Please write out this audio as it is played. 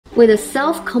With a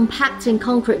self-compacting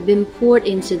concrete being poured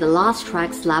into the last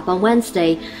track slab on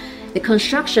Wednesday, the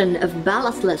construction of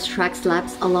ballastless track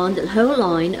slabs along the whole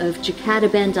line of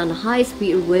Jakarta-Bandung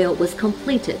High-Speed Railway was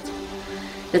completed.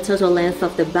 The total length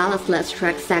of the ballastless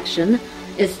track section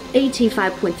is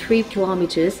 85.3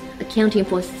 kilometers, accounting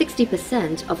for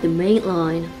 60% of the main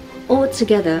line.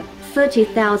 Altogether,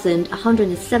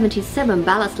 30,177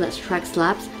 ballastless track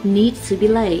slabs need to be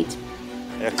laid.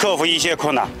 克服一些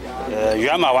困难，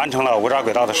圆满完成了无闸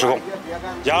轨道的施工。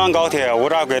雅万高铁无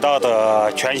闸轨道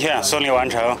的全线顺利完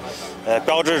成，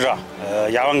标志着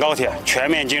雅万高铁全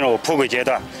面进入铺轨阶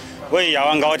段，为雅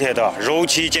万高铁的如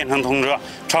期建成通车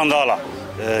创造了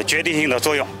决定性的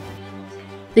作用。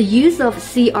 The use of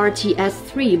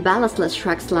CRTS-3 ballastless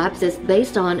track slabs is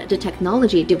based on the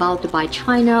technology developed by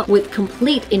China with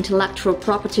complete intellectual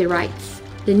property rights.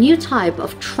 The new type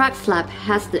of track slab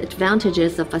has the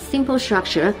advantages of a simple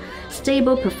structure,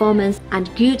 stable performance,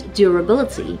 and good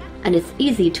durability, and is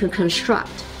easy to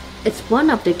construct. It's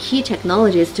one of the key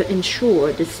technologies to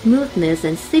ensure the smoothness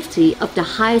and safety of the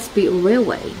high-speed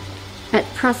railway. At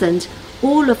present,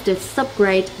 all of the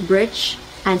subgrade bridge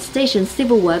and station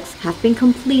civil works have been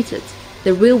completed.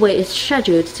 The railway is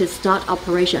scheduled to start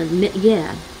operation mid-year.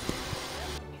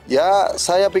 Ya,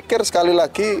 saya pikir sekali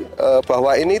lagi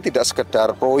bahwa ini tidak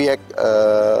sekedar proyek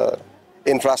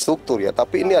infrastruktur ya,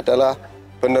 tapi ini adalah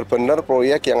benar-benar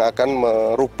proyek yang akan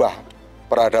merubah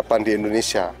peradaban di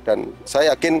Indonesia. Dan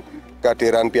saya yakin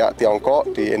kehadiran pihak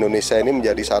Tiongkok di Indonesia ini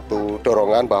menjadi satu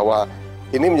dorongan bahwa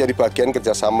ini menjadi bagian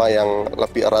kerjasama yang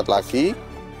lebih erat lagi.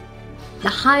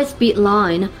 The high-speed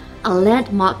line, a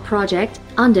landmark project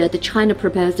under the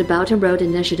China-proposed Belt and Road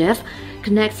Initiative,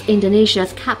 connects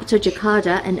Indonesia's capital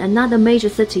Jakarta and another major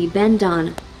city,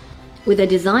 Bandung. With a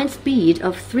design speed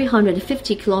of 350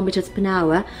 km per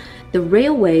hour, the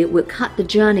railway will cut the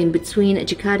journey between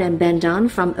Jakarta and Bandung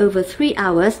from over 3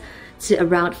 hours to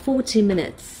around 40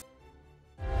 minutes.